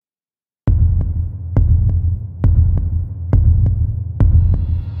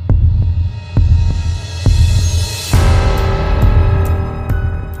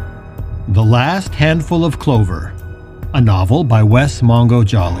Last Handful of Clover, a novel by Wes Mongo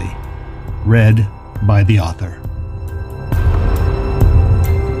Jolly, read by the author.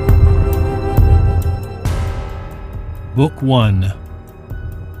 Book 1,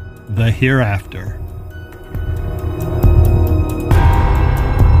 The Hereafter.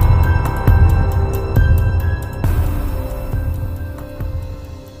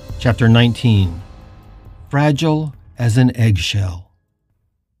 Chapter 19, Fragile as an Eggshell.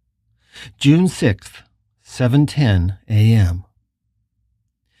 June 6th, 7:10 a.m.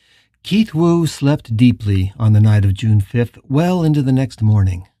 Keith Wu slept deeply on the night of June 5th, well into the next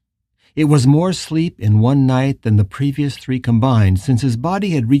morning. It was more sleep in one night than the previous 3 combined, since his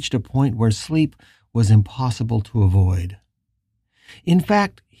body had reached a point where sleep was impossible to avoid. In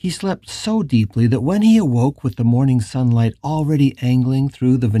fact, he slept so deeply that when he awoke with the morning sunlight already angling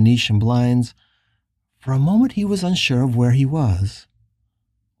through the Venetian blinds, for a moment he was unsure of where he was,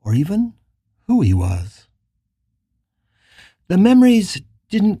 or even who he was. The memories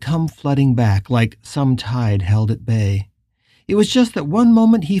didn't come flooding back like some tide held at bay. It was just that one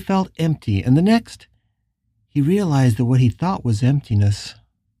moment he felt empty, and the next he realized that what he thought was emptiness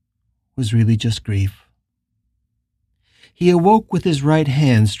was really just grief. He awoke with his right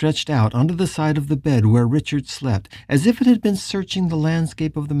hand stretched out onto the side of the bed where Richard slept, as if it had been searching the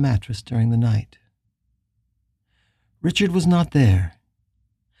landscape of the mattress during the night. Richard was not there.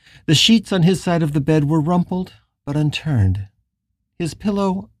 The sheets on his side of the bed were rumpled but unturned, his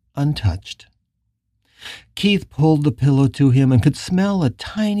pillow untouched. Keith pulled the pillow to him and could smell a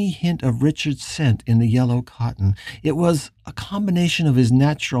tiny hint of Richard's scent in the yellow cotton. It was a combination of his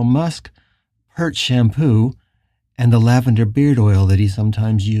natural musk, Pert shampoo, and the lavender beard oil that he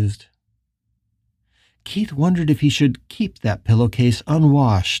sometimes used. Keith wondered if he should keep that pillowcase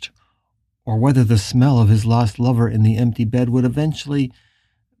unwashed, or whether the smell of his lost lover in the empty bed would eventually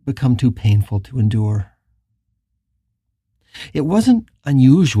become too painful to endure. It wasn't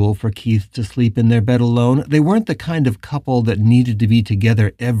unusual for Keith to sleep in their bed alone. They weren't the kind of couple that needed to be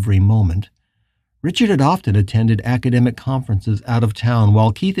together every moment. Richard had often attended academic conferences out of town,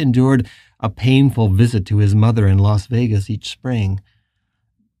 while Keith endured a painful visit to his mother in Las Vegas each spring.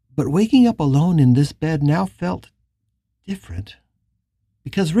 But waking up alone in this bed now felt different,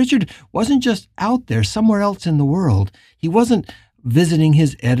 because Richard wasn't just out there somewhere else in the world. He wasn't visiting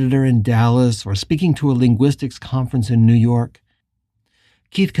his editor in Dallas or speaking to a linguistics conference in New York.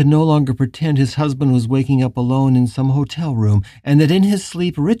 Keith could no longer pretend his husband was waking up alone in some hotel room, and that in his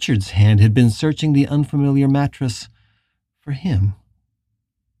sleep Richard's hand had been searching the unfamiliar mattress for him.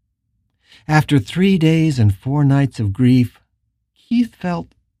 After 3 days and 4 nights of grief, Keith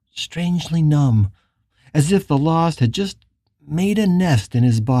felt strangely numb, as if the lost had just made a nest in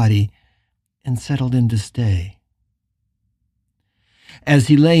his body and settled in to stay. As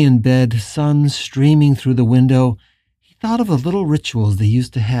he lay in bed, sun streaming through the window, he thought of the little rituals they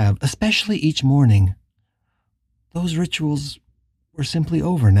used to have, especially each morning. Those rituals were simply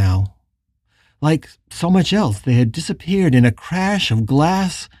over now. Like so much else, they had disappeared in a crash of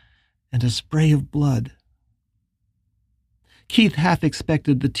glass and a spray of blood. Keith half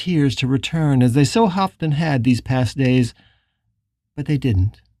expected the tears to return, as they so often had these past days, but they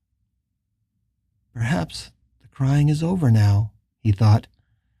didn't. Perhaps the crying is over now, he thought.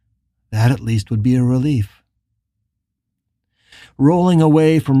 That at least would be a relief. Rolling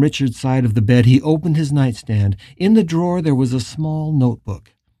away from Richard's side of the bed, he opened his nightstand. In the drawer there was a small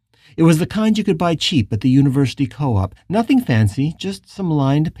notebook. It was the kind you could buy cheap at the university co-op. Nothing fancy, just some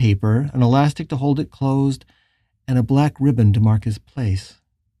lined paper, an elastic to hold it closed, and a black ribbon to mark his place.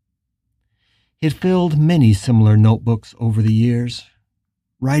 He had filled many similar notebooks over the years.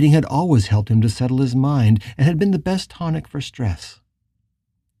 Writing had always helped him to settle his mind and had been the best tonic for stress.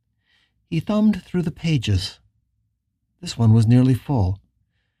 He thumbed through the pages. This one was nearly full.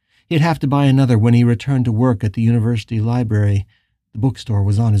 He'd have to buy another when he returned to work at the university library. The bookstore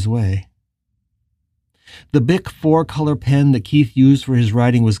was on his way. The Bic 4-color pen that Keith used for his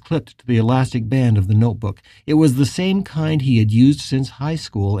writing was clipped to the elastic band of the notebook. It was the same kind he had used since high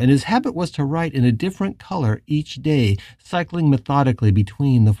school, and his habit was to write in a different color each day, cycling methodically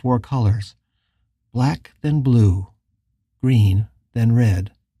between the 4 colors. Black, then blue, green, then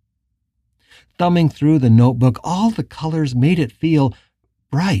red. Thumbing through the notebook, all the colors made it feel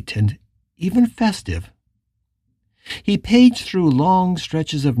bright and even festive. He paged through long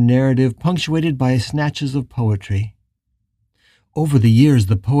stretches of narrative punctuated by snatches of poetry. Over the years,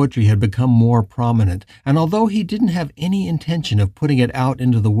 the poetry had become more prominent, and although he didn't have any intention of putting it out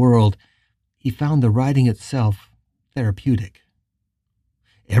into the world, he found the writing itself therapeutic.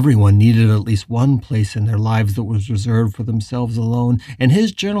 Everyone needed at least one place in their lives that was reserved for themselves alone, and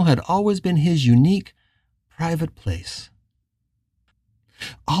his journal had always been his unique, private place.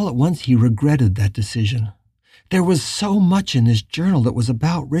 All at once he regretted that decision. There was so much in this journal that was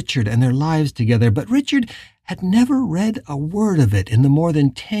about Richard and their lives together, but Richard had never read a word of it in the more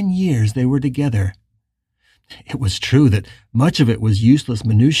than 10 years they were together. It was true that much of it was useless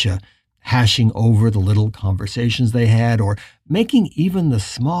minutia, hashing over the little conversations they had, or making even the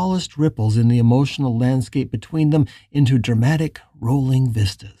smallest ripples in the emotional landscape between them into dramatic rolling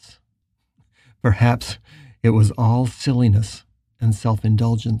vistas. Perhaps it was all silliness and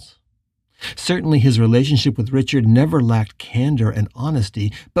self-indulgence. Certainly his relationship with Richard never lacked candor and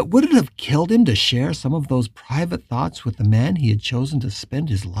honesty, but would it have killed him to share some of those private thoughts with the man he had chosen to spend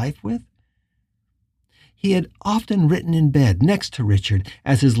his life with? He had often written in bed next to Richard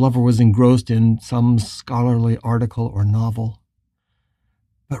as his lover was engrossed in some scholarly article or novel.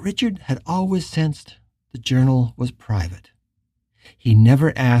 But Richard had always sensed the journal was private. He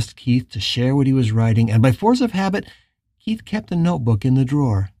never asked Keith to share what he was writing, and by force of habit, Keith kept the notebook in the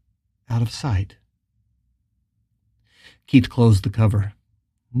drawer, out of sight. Keith closed the cover.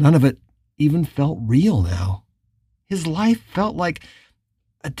 None of it even felt real now. His life felt like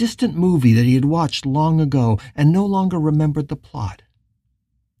a distant movie that he had watched long ago and no longer remembered the plot.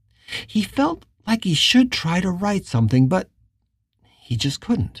 He felt like he should try to write something, but he just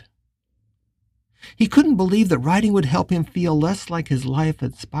couldn't. He couldn't believe that writing would help him feel less like his life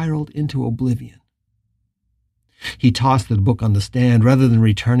had spiraled into oblivion. He tossed the book on the stand rather than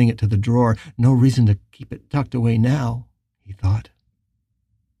returning it to the drawer. No reason to keep it tucked away now, he thought.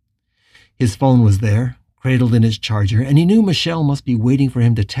 His phone was there, cradled in his charger, and he knew Michelle must be waiting for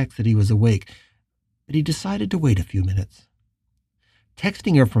him to text that he was awake, but he decided to wait a few minutes.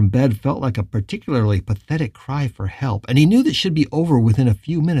 Texting her from bed felt like a particularly pathetic cry for help, and he knew that she'd be over within a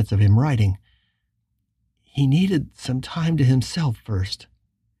few minutes of him writing. He needed some time to himself first.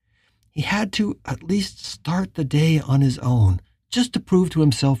 He had to at least start the day on his own, just to prove to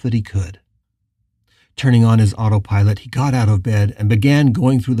himself that he could. Turning on his autopilot, he got out of bed and began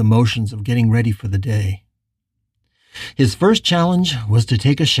going through the motions of getting ready for the day. His first challenge was to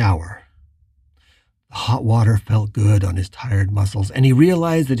take a shower. The hot water felt good on his tired muscles, and he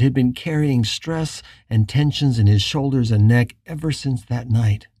realized that he had been carrying stress and tensions in his shoulders and neck ever since that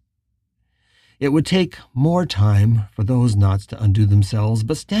night. It would take more time for those knots to undo themselves,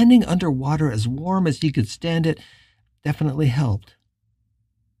 but standing under water as warm as he could stand it definitely helped.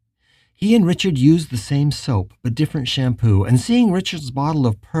 He and Richard used the same soap, but different shampoo, and seeing Richard's bottle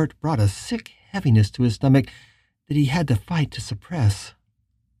of Pert brought a sick heaviness to his stomach that he had to fight to suppress.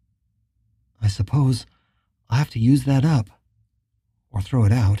 I suppose I'll have to use that up, or throw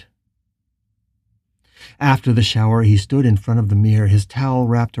it out. After the shower, he stood in front of the mirror, his towel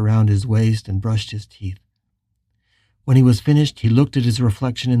wrapped around his waist, and brushed his teeth. When he was finished, he looked at his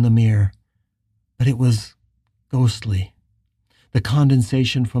reflection in the mirror, but it was ghostly, the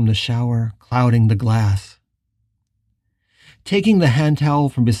condensation from the shower clouding the glass. Taking the hand towel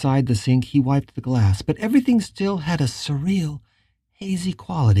from beside the sink, he wiped the glass, but everything still had a surreal, hazy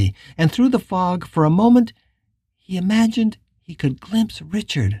quality, and through the fog, for a moment, he imagined he could glimpse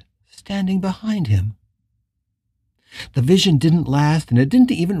Richard standing behind him. The vision didn't last, and it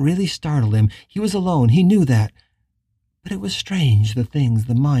didn't even really startle him. He was alone, he knew that. But it was strange, the things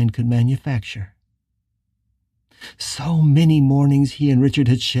the mind could manufacture. So many mornings he and Richard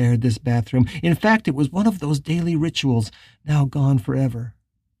had shared this bathroom. In fact, it was one of those daily rituals, now gone forever.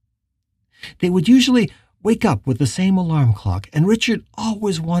 They would usually wake up with the same alarm clock, and Richard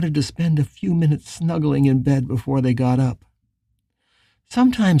always wanted to spend a few minutes snuggling in bed before they got up.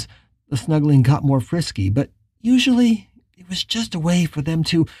 Sometimes the snuggling got more frisky, but usually it was just a way for them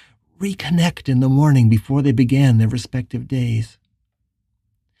to reconnect in the morning before they began their respective days.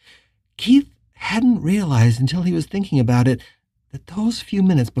 Keith hadn't realized until he was thinking about it that those few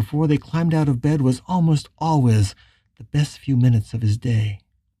minutes before they climbed out of bed was almost always the best few minutes of his day.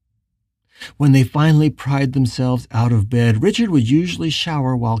 When they finally pried themselves out of bed, Richard would usually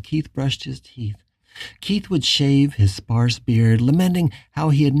shower while Keith brushed his teeth. Keith would shave his sparse beard, lamenting how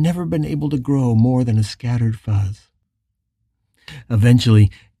he had never been able to grow more than a scattered fuzz.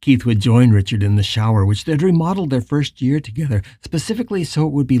 Eventually, Keith would join Richard in the shower, which they'd remodeled their first year together, specifically so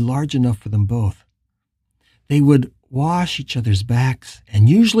it would be large enough for them both. They would wash each other's backs and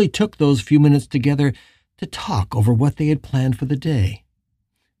usually took those few minutes together to talk over what they had planned for the day.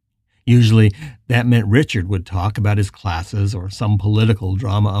 Usually, that meant Richard would talk about his classes or some political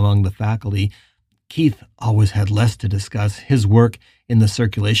drama among the faculty. Keith always had less to discuss, his work in the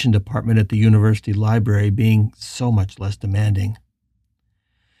circulation department at the university library being so much less demanding.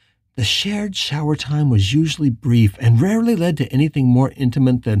 The shared shower time was usually brief and rarely led to anything more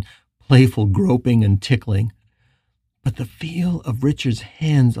intimate than playful groping and tickling. But the feel of Richard's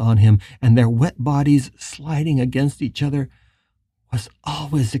hands on him and their wet bodies sliding against each other was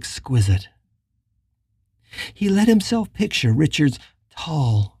always exquisite. He let himself picture Richard's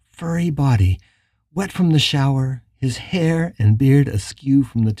tall, furry body, wet from the shower, his hair and beard askew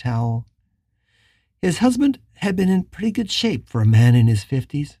from the towel. His husband had been in pretty good shape for a man in his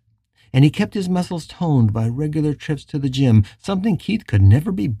 50s, and he kept his muscles toned by regular trips to the gym, something Keith could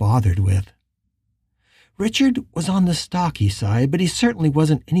never be bothered with. Richard was on the stocky side, but he certainly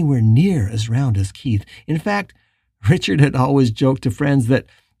wasn't anywhere near as round as Keith. In fact, Richard had always joked to friends that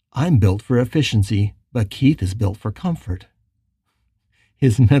I'm built for efficiency, but Keith is built for comfort.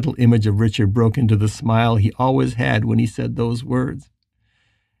 His mental image of Richard broke into the smile he always had when he said those words.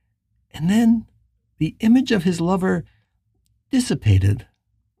 And then the image of his lover dissipated,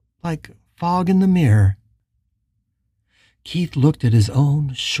 like fog in the mirror. Keith looked at his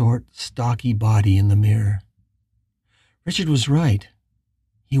own short, stocky body in the mirror. Richard was right.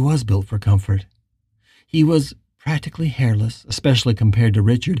 He was built for comfort. He was practically hairless, especially compared to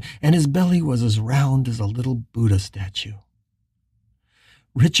Richard, and his belly was as round as a little Buddha statue.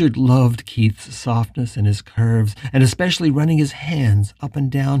 Richard loved Keith's softness and his curves, and especially running his hands up and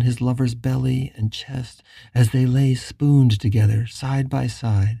down his lover's belly and chest as they lay spooned together, side by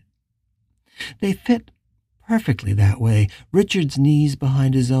side. They fit perfectly that way, Richard's knees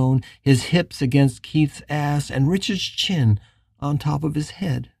behind his own, his hips against Keith's ass, and Richard's chin on top of his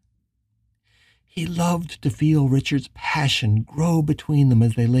head. He loved to feel Richard's passion grow between them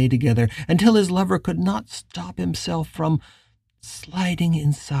as they lay together, until his lover could not stop himself from sliding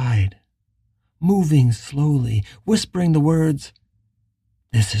inside, moving slowly, whispering the words,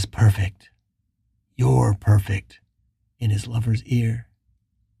 "This is perfect. You're perfect," in his lover's ear.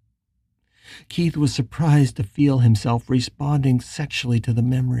 Keith was surprised to feel himself responding sexually to the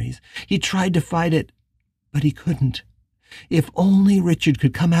memories. He tried to fight it, but he couldn't. If only Richard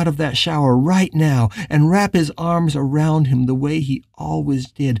could come out of that shower right now and wrap his arms around him the way he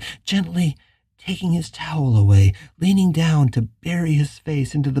always did, gently taking his towel away, leaning down to bury his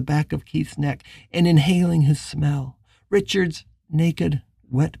face into the back of Keith's neck and inhaling his smell. Richard's naked,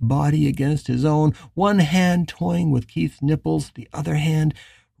 wet body against his own, one hand toying with Keith's nipples, the other hand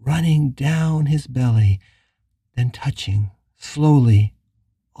running down his belly, then touching, slowly,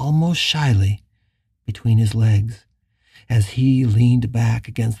 almost shyly, between his legs, as he leaned back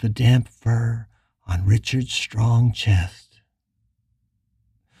against the damp fur on Richard's strong chest.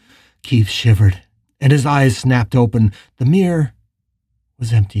 Keith shivered, and his eyes snapped open. The mirror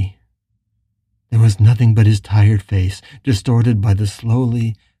was empty. There was nothing but his tired face, distorted by the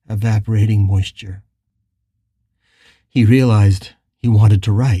slowly evaporating moisture. He realized he wanted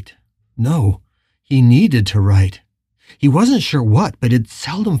to write. No, he needed to write. He wasn't sure what, but he'd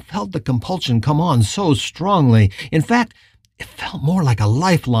seldom felt the compulsion come on so strongly. In fact, it felt more like a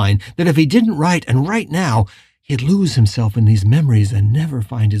lifeline that if he didn't write, and right now, he'd lose himself in these memories and never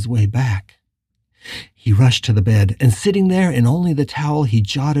find his way back. He rushed to the bed, and sitting there in only the towel, he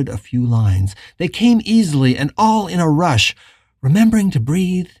jotted a few lines. They came easily and all in a rush. Remembering to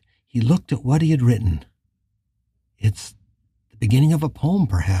breathe, he looked at what he had written. It's the beginning of a poem,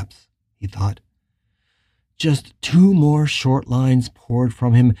 perhaps, he thought. Just 2 more short lines poured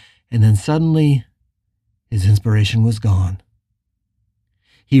from him, and then suddenly his inspiration was gone.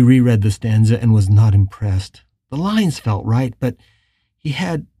 He reread the stanza and was not impressed. The lines felt right, but he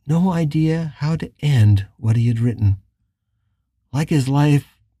had no idea how to end what he had written. Like his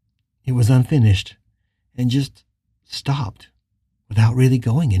life, it was unfinished and just stopped without really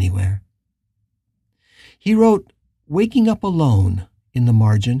going anywhere. He wrote "Waking Up Alone" in the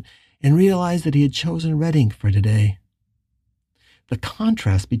margin and realized that he had chosen red ink for today. The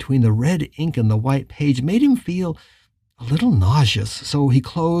contrast between the red ink and the white page made him feel a little nauseous, so he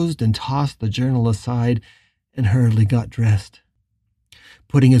closed and tossed the journal aside and hurriedly got dressed.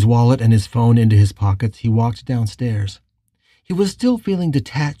 Putting his wallet and his phone into his pockets, he walked downstairs. He was still feeling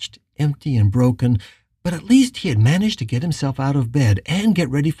detached, empty, and broken, but at least he had managed to get himself out of bed and get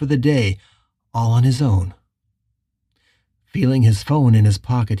ready for the day, all on his own. Feeling his phone in his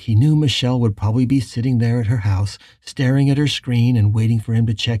pocket, he knew Michelle would probably be sitting there at her house, staring at her screen and waiting for him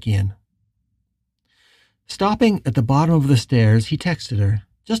to check in. Stopping at the bottom of the stairs, he texted her,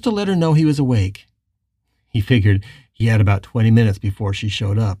 just to let her know he was awake. He figured he had about 20 minutes before she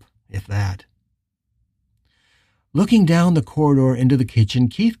showed up, if that. Looking down the corridor into the kitchen,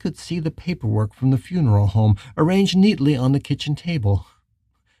 Keith could see the paperwork from the funeral home arranged neatly on the kitchen table.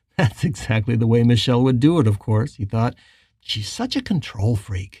 That's exactly the way Michelle would do it, of course, he thought. She's such a control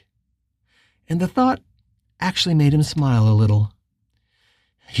freak. and the thought actually made him smile a little.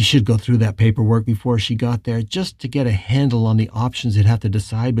 He should go through that paperwork before she got there, just to get a handle on the options they'd have to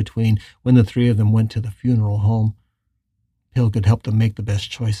decide between when the three of them went to the funeral home. Pill could help them make the best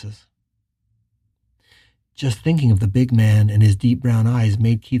choices. Just thinking of the big man and his deep brown eyes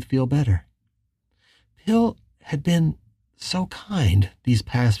made Keith feel better. Pill had been so kind these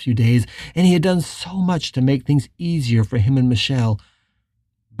past few days, and he had done so much to make things easier for him and Michelle,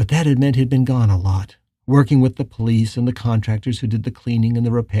 but that had meant he'd been gone a lot, working with the police and the contractors who did the cleaning and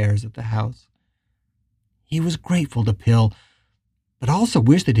the repairs at the house. He was grateful to Pill, but also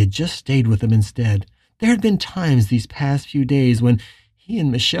wished that he'd just stayed with him instead. There had been times these past few days when he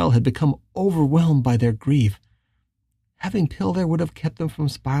and Michelle had become overwhelmed by their grief. Having Pill there would have kept them from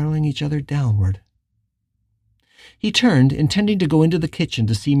spiraling each other downward. He turned, intending to go into the kitchen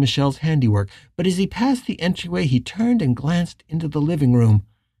to see Michelle's handiwork, but as he passed the entryway, he turned and glanced into the living room,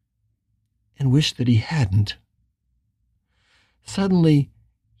 and wished that he hadn't. Suddenly,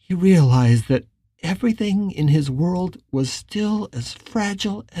 he realized that everything in his world was still as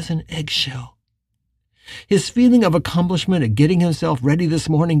fragile as an eggshell. His feeling of accomplishment at getting himself ready this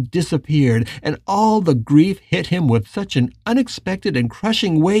morning disappeared, and all the grief hit him with such an unexpected and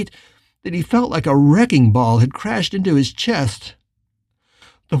crushing weight that he felt like a wrecking ball had crashed into his chest.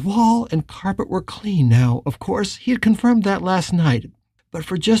 The wall and carpet were clean now, of course. He had confirmed that last night, but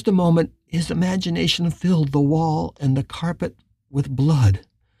for just a moment his imagination filled the wall and the carpet with blood,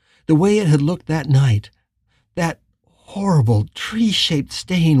 the way it had looked that night. That horrible tree-shaped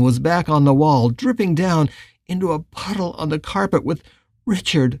stain was back on the wall, dripping down into a puddle on the carpet with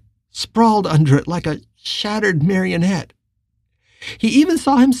Richard sprawled under it like a shattered marionette. He even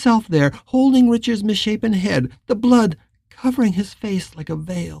saw himself there, holding Richard's misshapen head, the blood covering his face like a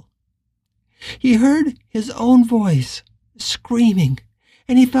veil. He heard his own voice screaming,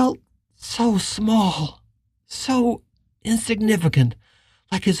 and he felt so small, so insignificant,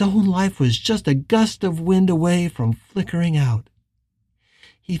 like his own life was just a gust of wind away from flickering out.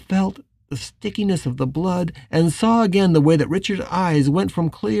 He felt the stickiness of the blood and saw again the way that Richard's eyes went from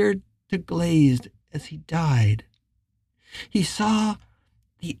clear to glazed as he died. He saw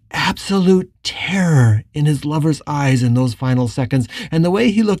the absolute terror in his lover's eyes in those final seconds, and the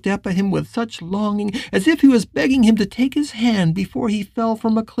way he looked up at him with such longing, as if he was begging him to take his hand before he fell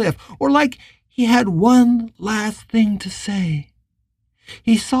from a cliff, or like he had one last thing to say.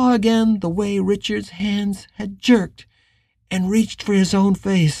 He saw again the way Richard's hands had jerked and reached for his own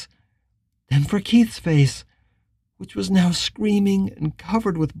face, then for Keith's face, which was now screaming and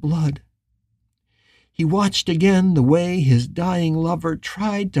covered with blood. He watched again the way his dying lover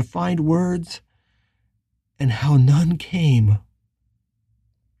tried to find words, and how none came.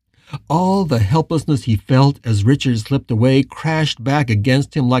 All the helplessness he felt as Richard slipped away crashed back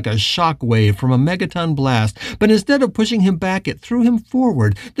against him like a shock wave from a megaton blast, but instead of pushing him back, it threw him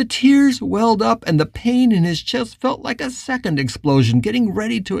forward. The tears welled up, and the pain in his chest felt like a second explosion getting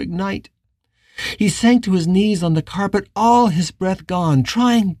ready to ignite. He sank to his knees on the carpet, all his breath gone,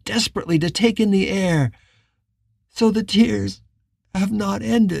 trying desperately to take in the air. So the tears have not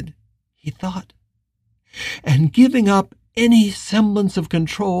ended, he thought. And giving up any semblance of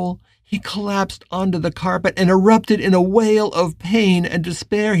control, he collapsed onto the carpet and erupted in a wail of pain and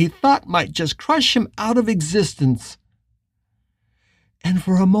despair he thought might just crush him out of existence. And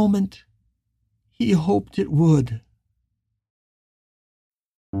for a moment, he hoped it would.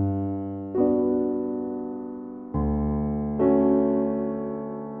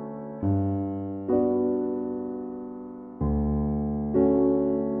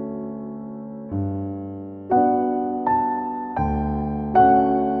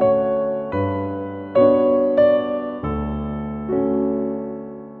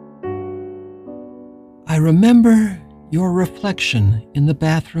 I remember your reflection in the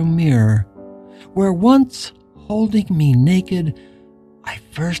bathroom mirror, where once, holding me naked, I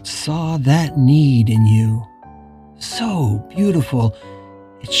first saw that need in you. So beautiful,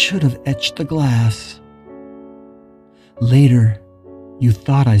 it should have etched the glass. Later, you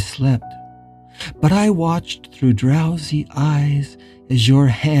thought I slept, but I watched through drowsy eyes as your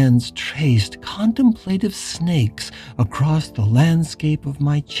hands traced contemplative snakes across the landscape of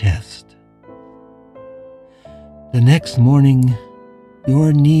my chest. The next morning,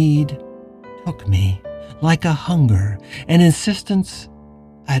 your need took me like a hunger, an insistence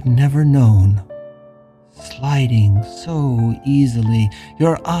I'd never known. Sliding so easily,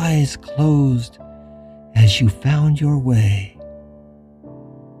 your eyes closed as you found your way.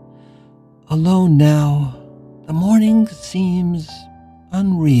 Alone now, the morning seems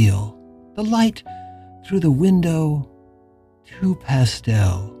unreal, the light through the window too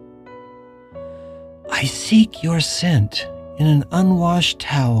pastel. I seek your scent in an unwashed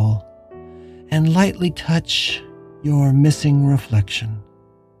towel and lightly touch your missing reflection.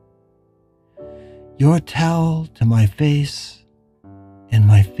 Your towel to my face and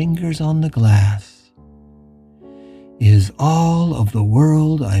my fingers on the glass is all of the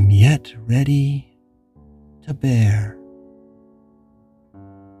world I'm yet ready to bear.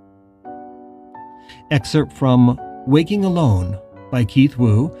 Excerpt from Waking Alone by Keith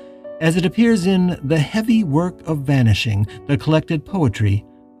Wu, as it appears in The Heavy Work of Vanishing, the collected poetry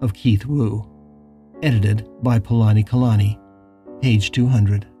of Keith Wu. Edited by Palani Kalani. Page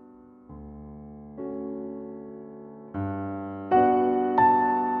 200.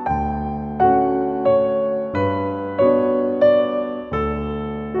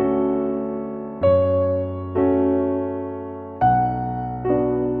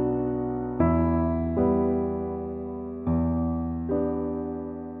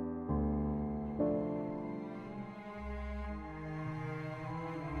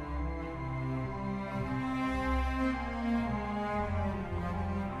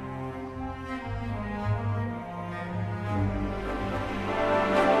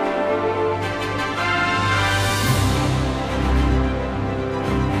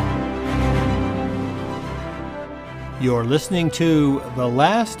 You're listening to The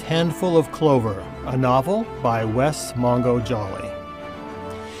Last Handful of Clover, a novel by Wes Mongo Jolly.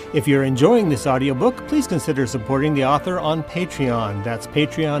 If you're enjoying this audiobook, please consider supporting the author on Patreon. That's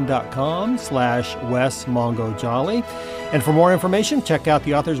patreon.com/Wes Mongo Jolly. And for more information, check out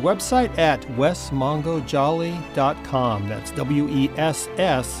the author's website at wesmongojolly.com. That's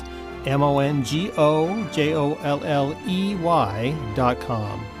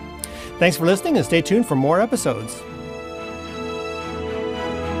WESSMONGOJOLLEY.com. Thanks for listening and stay tuned for more episodes.